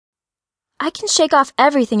I can shake off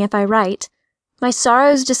everything if I write. My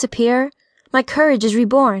sorrows disappear, my courage is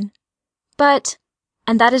reborn. But,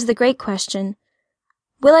 and that is the great question,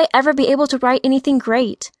 will I ever be able to write anything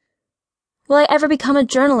great? Will I ever become a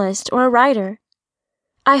journalist or a writer?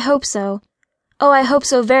 I hope so. Oh, I hope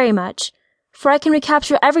so very much, for I can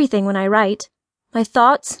recapture everything when I write, my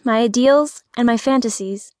thoughts, my ideals, and my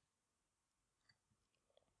fantasies.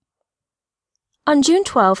 On June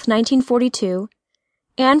 12, 1942,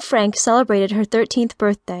 Anne Frank celebrated her 13th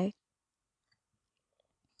birthday.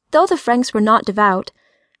 Though the Franks were not devout,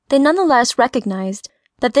 they nonetheless recognized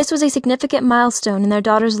that this was a significant milestone in their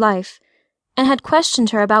daughter's life, and had questioned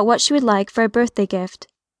her about what she would like for a birthday gift.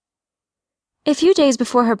 A few days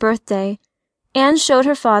before her birthday, Anne showed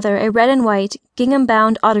her father a red and white,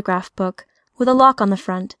 gingham-bound autograph book with a lock on the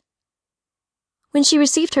front. When she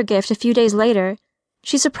received her gift a few days later,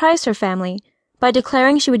 she surprised her family by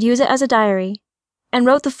declaring she would use it as a diary, and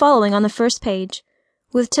wrote the following on the first page,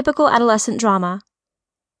 with typical adolescent drama.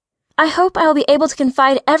 I hope I will be able to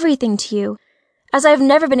confide everything to you, as I have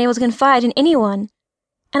never been able to confide in anyone,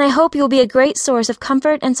 and I hope you will be a great source of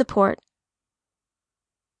comfort and support.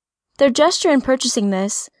 Their gesture in purchasing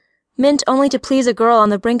this, meant only to please a girl on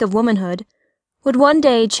the brink of womanhood, would one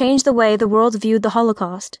day change the way the world viewed the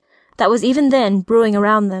Holocaust that was even then brewing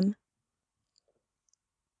around them.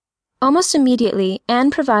 Almost immediately, Anne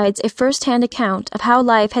provides a first-hand account of how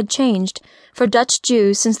life had changed for Dutch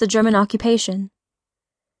Jews since the German occupation.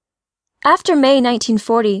 After May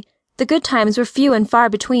 1940, the good times were few and far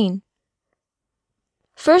between.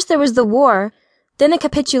 First there was the war, then the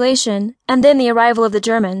capitulation, and then the arrival of the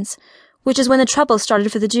Germans, which is when the trouble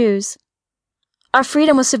started for the Jews. Our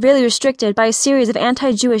freedom was severely restricted by a series of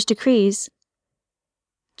anti-Jewish decrees.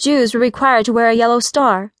 Jews were required to wear a yellow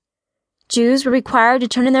star. Jews were required to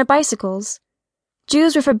turn in their bicycles.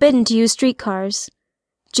 Jews were forbidden to use streetcars.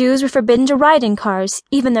 Jews were forbidden to ride in cars,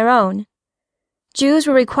 even their own. Jews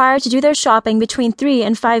were required to do their shopping between 3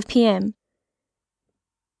 and 5 p.m.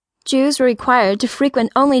 Jews were required to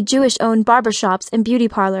frequent only Jewish-owned barber shops and beauty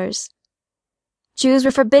parlors. Jews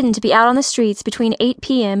were forbidden to be out on the streets between 8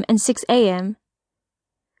 p.m. and 6 a.m.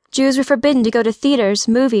 Jews were forbidden to go to theaters,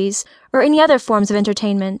 movies, or any other forms of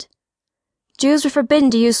entertainment. Jews were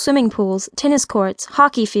forbidden to use swimming pools, tennis courts,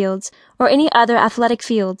 hockey fields, or any other athletic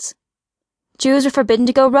fields. Jews were forbidden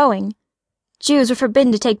to go rowing. Jews were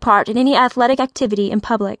forbidden to take part in any athletic activity in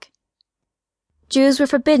public. Jews were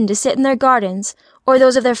forbidden to sit in their gardens or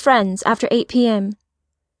those of their friends after 8 p.m.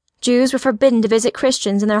 Jews were forbidden to visit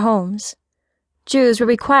Christians in their homes. Jews were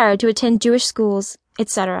required to attend Jewish schools,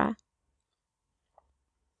 etc.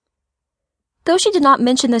 Though she did not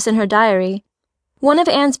mention this in her diary, one of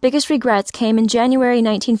Anne's biggest regrets came in January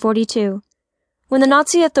 1942, when the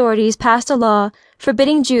Nazi authorities passed a law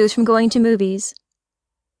forbidding Jews from going to movies.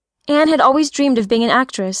 Anne had always dreamed of being an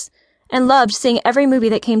actress, and loved seeing every movie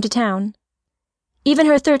that came to town. Even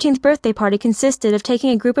her 13th birthday party consisted of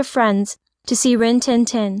taking a group of friends to see Rin Tin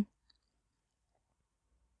Tin.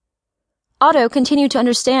 Otto continued to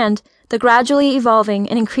understand the gradually evolving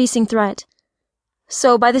and increasing threat.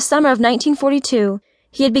 So by the summer of 1942,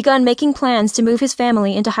 he had begun making plans to move his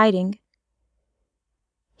family into hiding.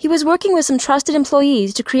 He was working with some trusted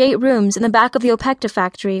employees to create rooms in the back of the Opekta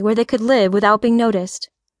factory where they could live without being noticed.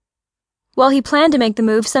 While he planned to make the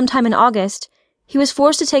move sometime in August, he was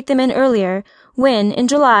forced to take them in earlier when, in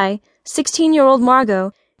July, 16-year-old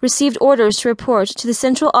Margot received orders to report to the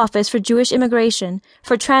Central Office for Jewish Immigration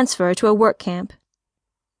for transfer to a work camp.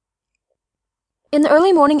 In the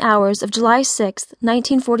early morning hours of July 6,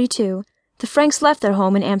 1942, the Franks left their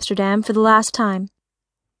home in Amsterdam for the last time.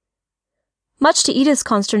 Much to Edith's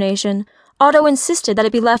consternation, Otto insisted that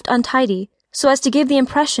it be left untidy so as to give the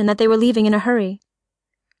impression that they were leaving in a hurry.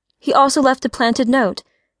 He also left a planted note,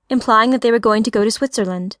 implying that they were going to go to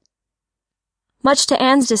Switzerland. Much to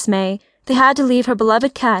Anne's dismay, they had to leave her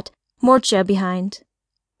beloved cat, Morcia, behind.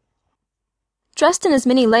 Dressed in as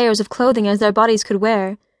many layers of clothing as their bodies could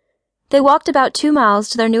wear, they walked about 2 miles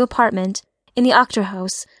to their new apartment in the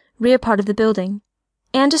Achterhaus, rear part of the building.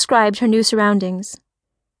 Anne described her new surroundings.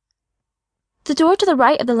 The door to the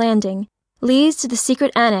right of the landing leads to the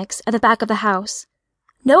secret annex at the back of the house.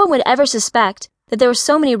 No one would ever suspect that there were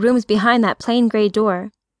so many rooms behind that plain gray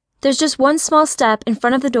door. There's just one small step in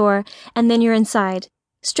front of the door, and then you're inside.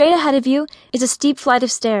 Straight ahead of you is a steep flight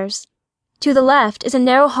of stairs. To the left is a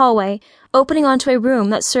narrow hallway opening onto a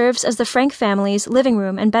room that serves as the Frank family's living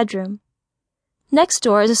room and bedroom. Next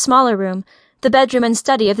door is a smaller room, the bedroom and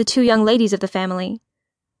study of the 2 young ladies of the family.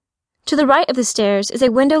 To the right of the stairs is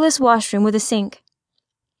a windowless washroom with a sink.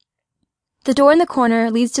 The door in the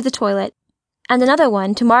corner leads to the toilet, and another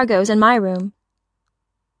one to Margot's and my room.